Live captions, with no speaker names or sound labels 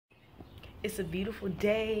It's a beautiful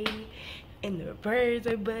day, and the birds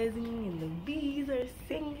are buzzing, and the bees are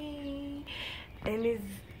singing, and it's...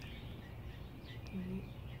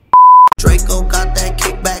 Draco got that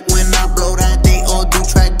kickback when I blow that. They all do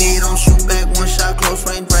track, they don't shoot back. One shot, close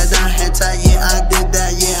range, right down head tie. Yeah, I did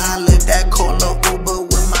that. Yeah, I lived that. Call up Uber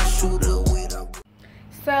with my shooter.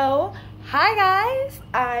 So, hi guys,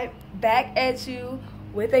 I'm back at you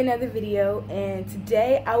with another video, and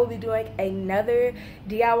today I will be doing another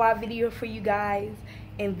DIY video for you guys.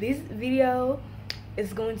 And this video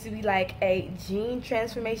is going to be like a jean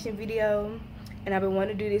transformation video, and I've been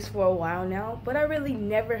wanting to do this for a while now, but I really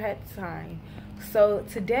never had time. So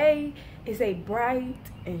today is a bright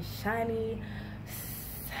and shiny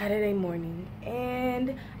Saturday morning,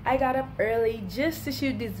 and I got up early just to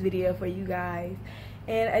shoot this video for you guys.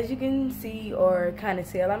 And as you can see or kind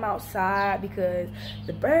of tell, I'm outside because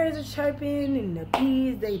the birds are chirping and the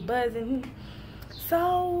bees, they buzzing.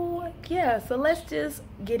 So yeah, so let's just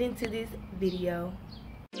get into this video.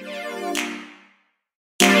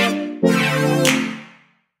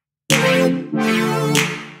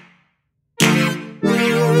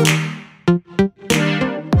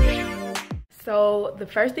 So the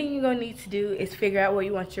first thing you're gonna need to do is figure out where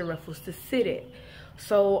you want your ruffles to sit at.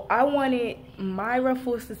 So I wanted my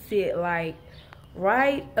ruffles to sit like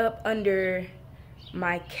right up under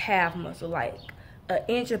my calf muscle, like an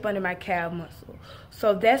inch up under my calf muscle.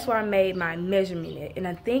 So that's where I made my measurement at, and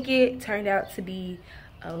I think it turned out to be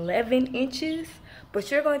 11 inches. But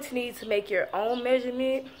you're going to need to make your own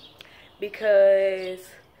measurement because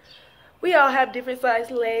we all have different size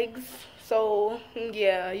legs. So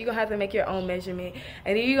yeah, you're gonna have to make your own measurement,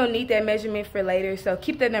 and then you're gonna need that measurement for later, so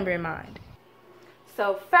keep that number in mind.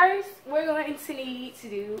 So first, we're going to need to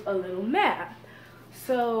do a little math.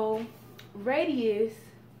 So radius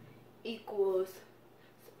equals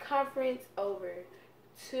circumference over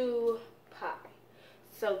 2 pi.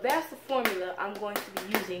 So that's the formula I'm going to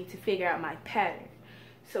be using to figure out my pattern.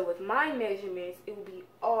 So with my measurements, it will be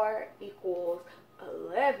R equals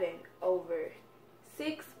 11 over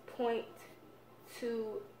 6.28.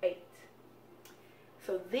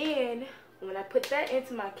 So then, when I put that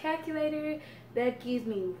into my calculator, that gives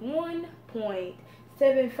me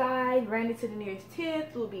 1.75, rounded to the nearest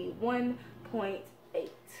tenth will be 1.8.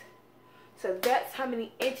 So that's how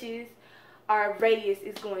many inches our radius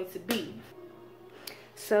is going to be.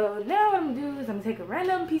 So now what I'm gonna do is I'm gonna take a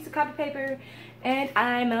random piece of copy paper and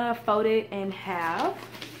I'm gonna fold it in half.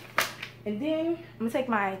 And then I'm gonna take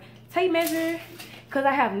my tape measure, because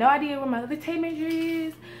I have no idea where my other tape measure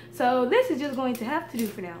is. So this is just going to have to do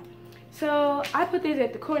for now. So I put this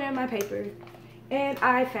at the corner of my paper, and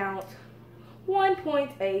I found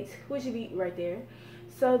 1.8, which should be right there.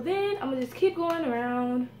 So then I'm gonna just keep going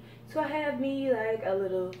around. So I have me like a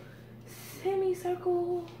little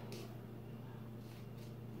semicircle.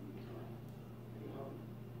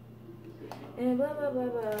 And blah, blah, blah,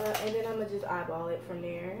 blah. And then I'm gonna just eyeball it from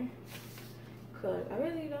there, because I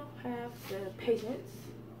really don't have the patience,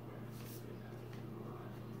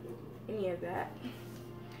 any of that.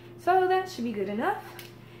 So that should be good enough.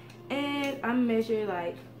 And I'm measure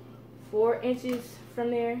like 4 inches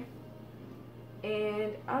from there.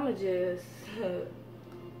 And I'm gonna just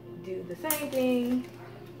do the same thing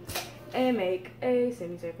and make a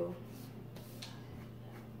semicircle.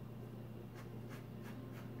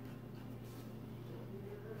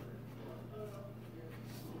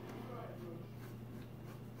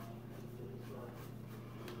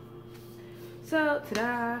 So,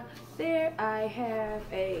 ta-da, there I have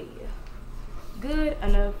a good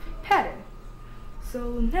enough pattern.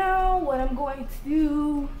 So now what I'm going to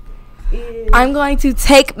do is I'm going to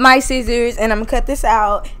take my scissors and I'm going to cut this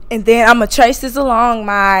out, and then I'm going to trace this along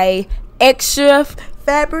my extra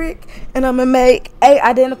fabric, and I'm going to make 8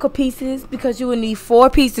 identical pieces, because you will need 4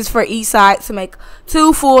 pieces for each side to make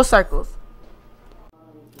 2 full circles.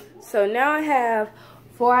 So now I have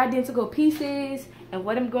 4 identical pieces. And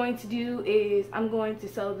what I'm going to do is I'm going to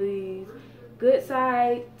sew these good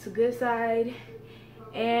side to good side,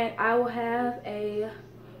 and I will have a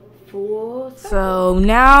full circle. So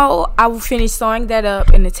now I will finish sewing that up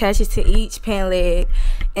and attach it to each pant leg,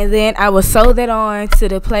 and then I will sew that on to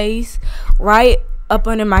the place right up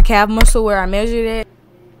under my calf muscle where I measured it.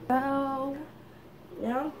 So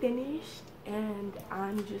now I'm finished, and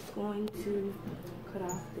I'm just going to cut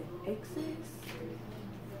off the excess.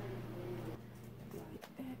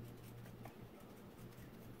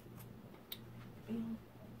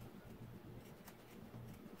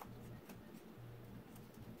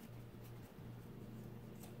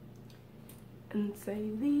 And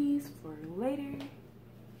save these for later.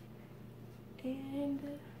 And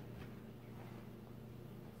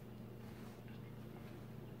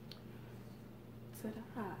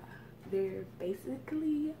Ta-da! They're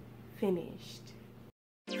basically finished.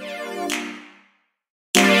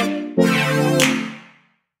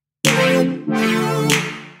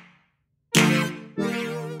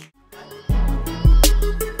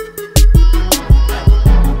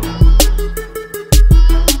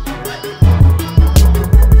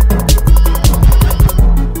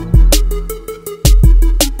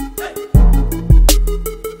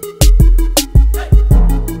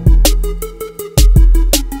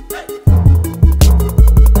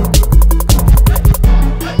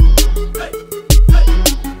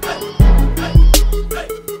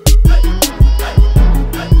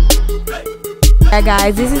 Alright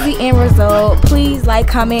guys, this is the end result. Please like,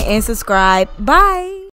 comment, and subscribe. Bye.